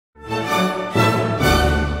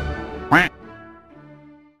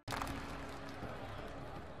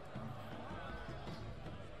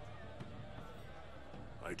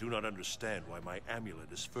not understand why my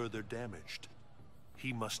amulet is further damaged.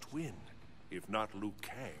 He must win. If not Liu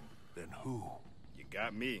Kang, then who? You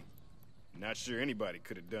got me. Not sure anybody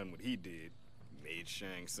could have done what he did. Made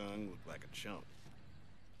Shang Tsung look like a chump.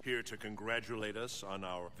 Here to congratulate us on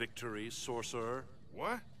our victory, sorcerer?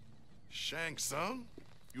 What? Shang Tsung?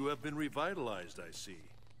 You have been revitalized, I see.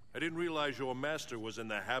 I didn't realize your master was in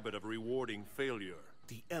the habit of rewarding failure.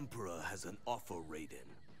 The Emperor has an offer, Raiden.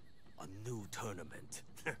 A new tournament.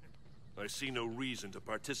 I see no reason to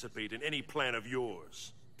participate in any plan of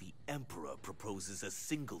yours. The Emperor proposes a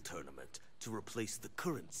single tournament to replace the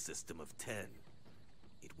current system of 10.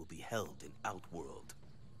 It will be held in Outworld.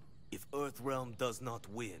 If Earthrealm does not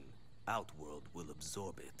win, Outworld will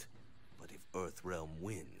absorb it. But if Earthrealm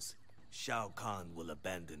wins, Shao Kahn will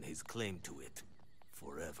abandon his claim to it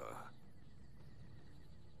forever.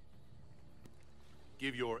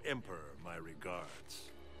 Give your Emperor my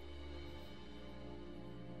regards.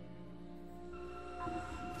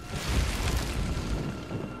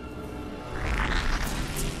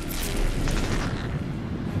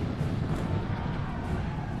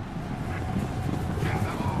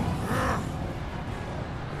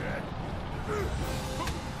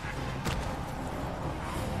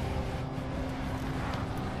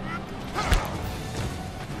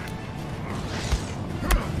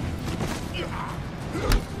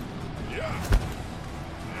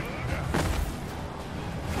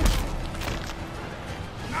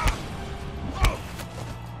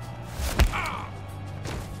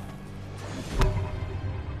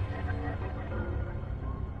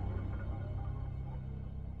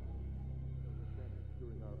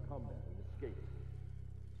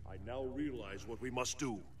 I now realize what we must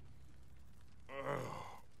do.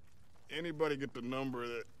 Anybody get the number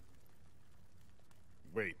that...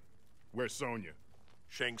 Wait, where's Sonya?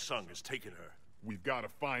 Shang Tsung has taken her. We've got to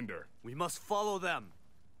find her. We must follow them.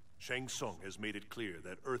 Shang Tsung has made it clear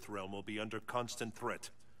that Earthrealm will be under constant threat,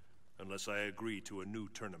 unless I agree to a new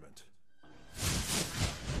tournament.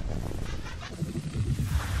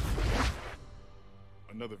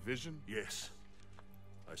 Another vision? Yes.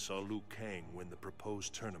 I saw Liu Kang win the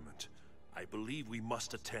proposed tournament. I believe we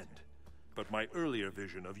must attend. But my earlier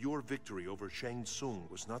vision of your victory over Shang Tsung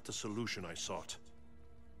was not the solution I sought.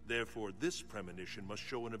 Therefore, this premonition must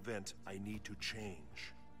show an event I need to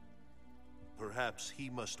change. Perhaps he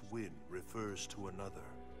must win refers to another.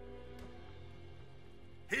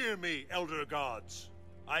 Hear me, Elder Gods.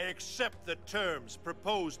 I accept the terms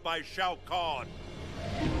proposed by Shao Kahn.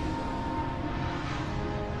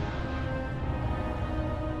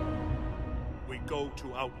 We go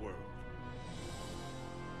to Outworld.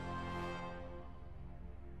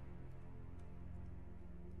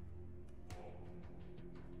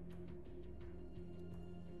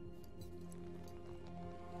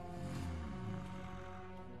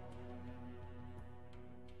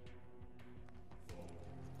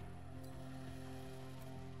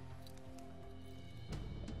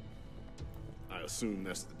 I assume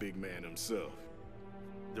that's the big man himself.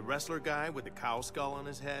 The wrestler guy with the cow skull on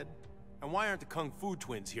his head? And why aren't the Kung Fu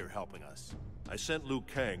twins here helping us? I sent Liu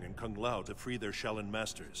Kang and Kung Lao to free their Shaolin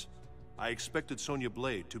masters. I expected Sonya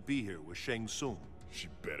Blade to be here with Shang Tsung. She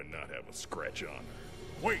better not have a scratch on her.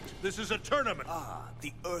 Wait, this is a tournament! Ah,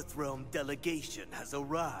 the Earthrealm delegation has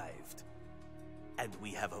arrived. And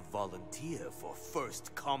we have a volunteer for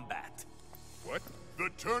first combat. What? The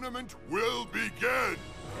tournament will begin!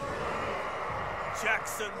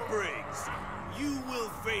 Jackson Briggs, you will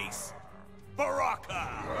face Baraka!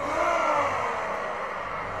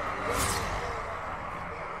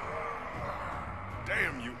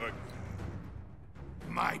 Damn you,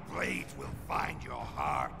 My blade will find your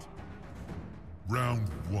heart. Round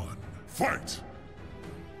 1. Fight!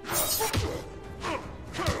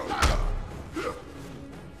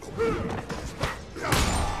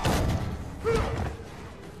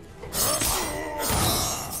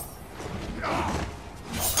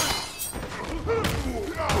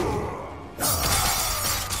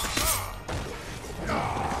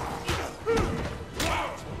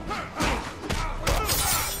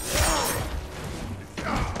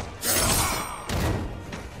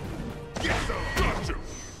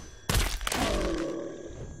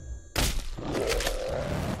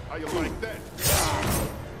 How you like that?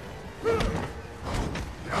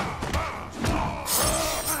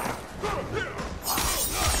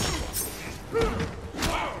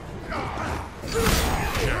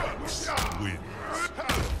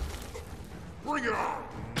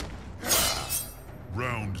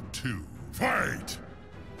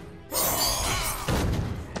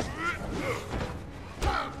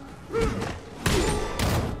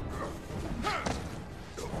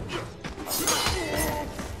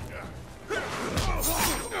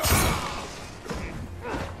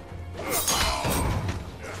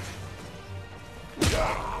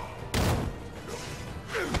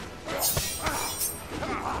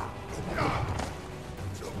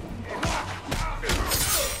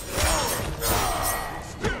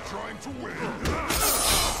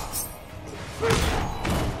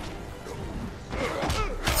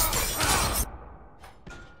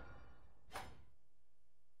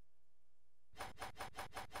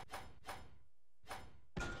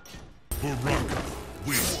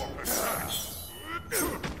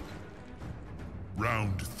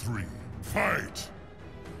 Round 3. Fight!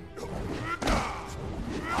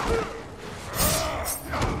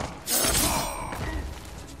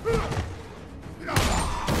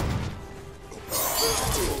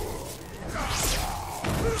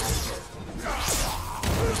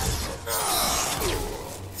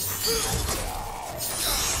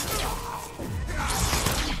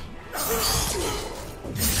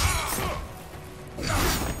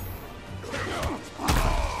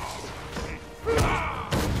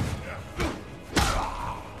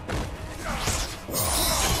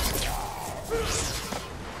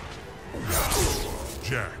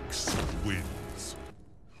 Jax wins.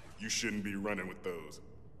 You shouldn't be running with those.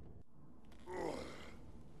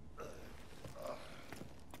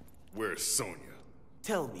 Where's Sonya?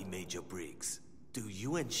 Tell me, Major Briggs, do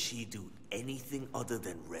you and she do anything other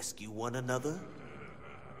than rescue one another?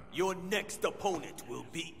 Your next opponent will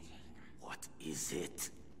be... What is it?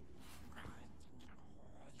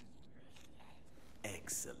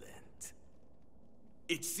 Excellent.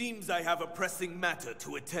 It seems I have a pressing matter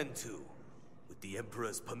to attend to. With the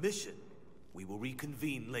Emperor's permission, we will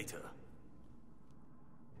reconvene later.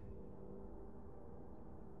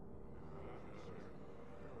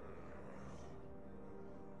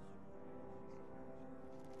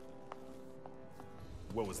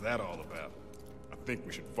 What was that all about? I think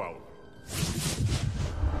we should follow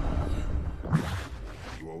her.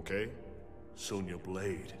 You okay? Sonya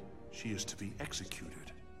Blade. She is to be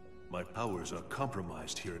executed. My powers are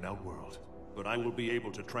compromised here in Outworld, but I will be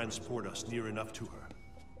able to transport us near enough to her.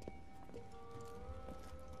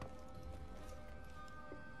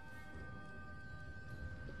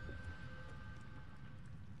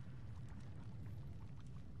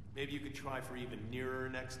 Maybe you could try for even nearer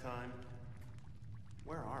next time.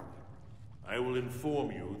 Where are we? I will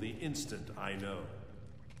inform you the instant I know.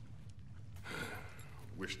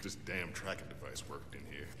 Wish this damn tracking device worked in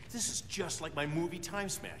here. This is just like my movie Time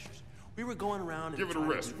Smashers. We were going around and Give it a trying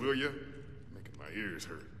to rest, will you? Making my ears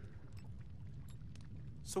hurt.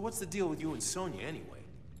 So what's the deal with you and Sonya anyway?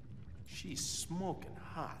 She's smoking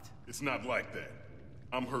hot. It's not like that.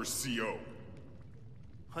 I'm her CO.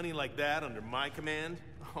 Honey like that under my command?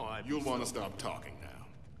 Oh, You'll want to stop talking now.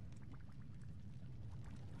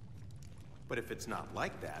 But if it's not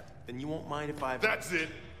like that, then you won't mind if I... That's it!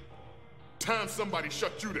 Time somebody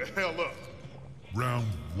shut you the hell up! Round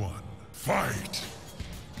 1. Fight!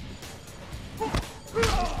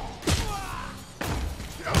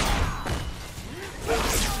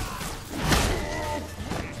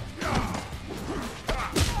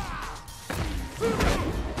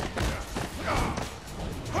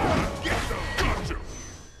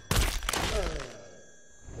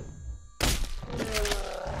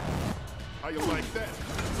 How you like that?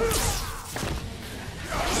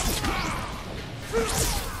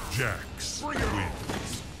 Jax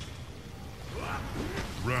wins.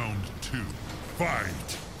 Round 2.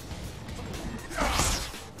 Fight!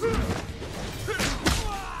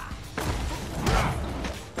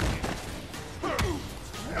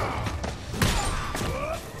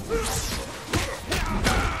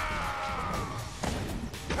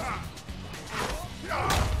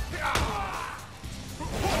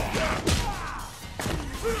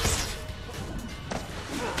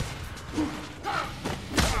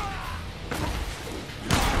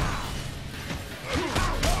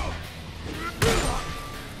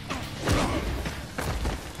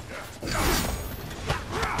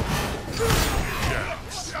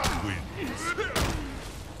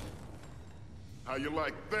 How you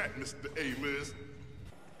like that, Mr. A-List?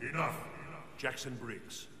 Enough! Jackson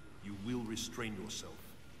Briggs, you will restrain yourself.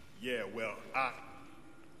 Yeah, well,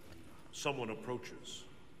 Someone approaches.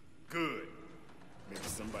 Good. Maybe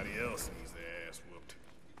somebody else needs their ass whooped.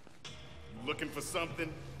 You looking for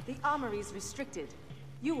something? The armory's restricted.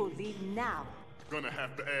 You will leave now. Gonna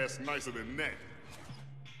have to ask nicer than that.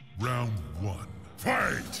 Round 1.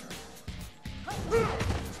 Fight!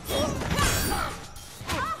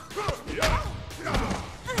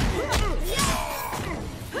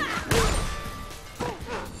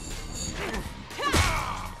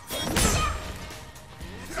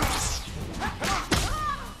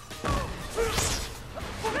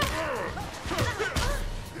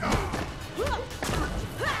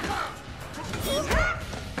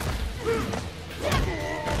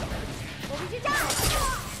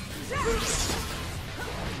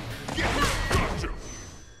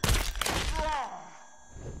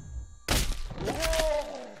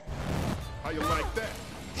 How you like that?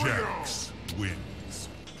 Jax wins.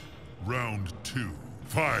 Round 2.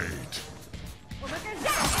 Fight!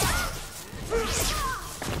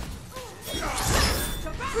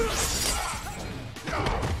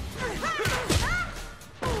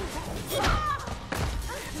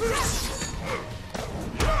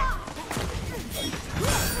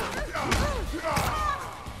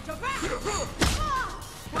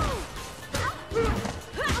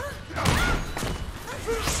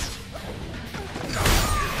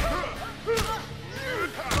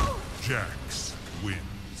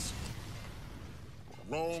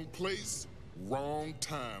 place, wrong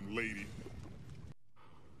time, lady.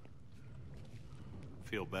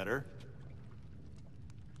 Feel better?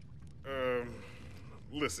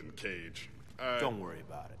 Listen, Cage. Don't worry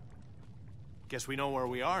about it. Guess we know where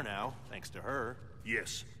we are now, thanks to her.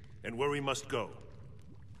 Yes, and where we must go.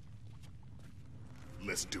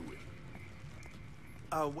 Let's do it.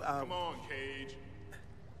 Come Come on, Cage.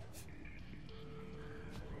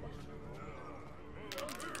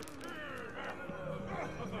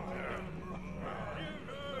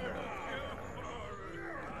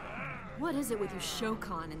 What is it with you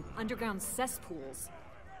Shokan and underground cesspools?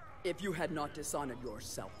 If you had not dishonored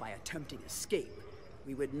yourself by attempting escape,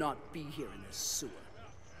 we would not be here in this sewer.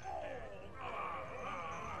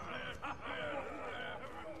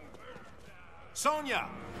 Sonya!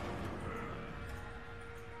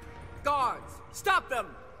 Guards, stop them!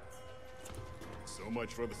 So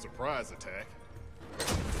much for the surprise attack.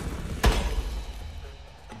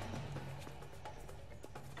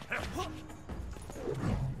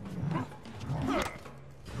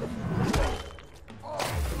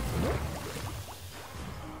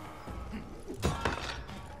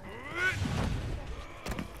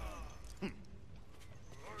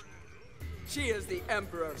 She is the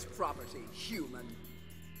Emperor's property, human.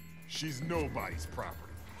 She's nobody's property.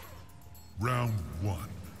 Round 1.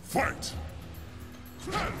 Fight!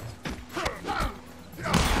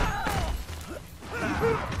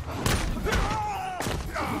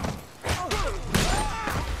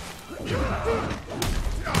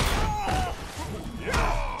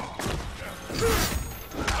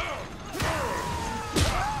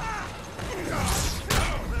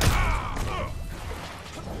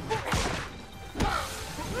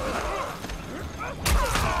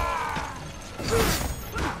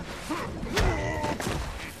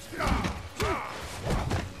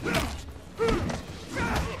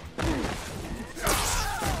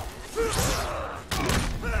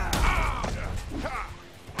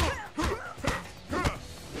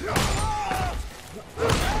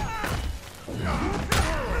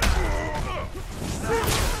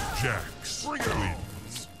 Jax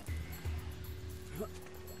wins.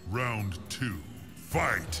 Round 2.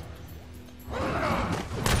 Fight!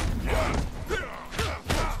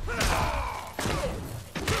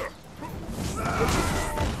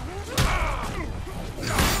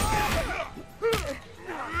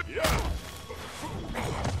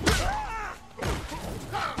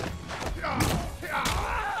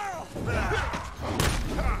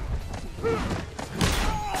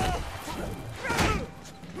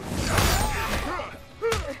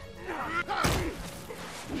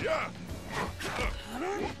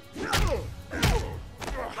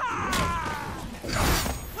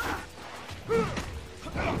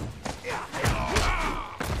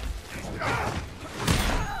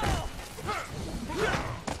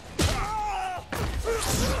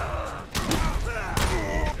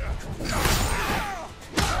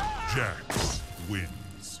 Jax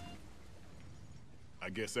wins. I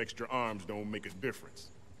guess extra arms don't make a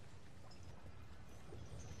difference.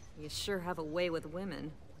 You sure have a way with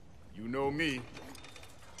women. You know me.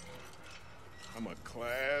 I'm a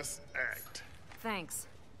class act. Thanks.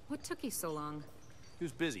 What took you so long? He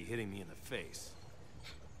was busy hitting me in the face.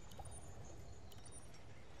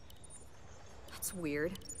 That's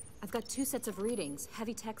weird. I've got 2 sets of readings,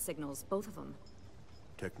 heavy tech signals, both of them.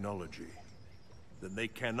 Technology. Then they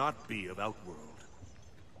cannot be of Outworld.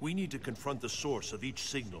 We need to confront the source of each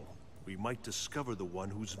signal. We might discover the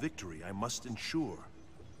one whose victory I must ensure.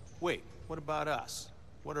 Wait, what about us?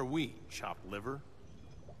 What are we, chopped liver?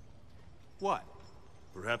 What?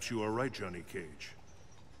 Perhaps you are right, Johnny Cage.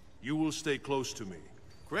 You will stay close to me.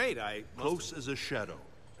 Great, Close as a shadow,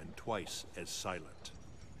 and twice as silent.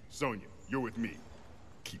 Sonya, you're with me.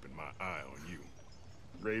 Keeping my eye on you.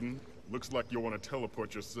 Raiden, looks like you'll want to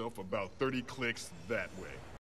teleport yourself about 30 clicks that way.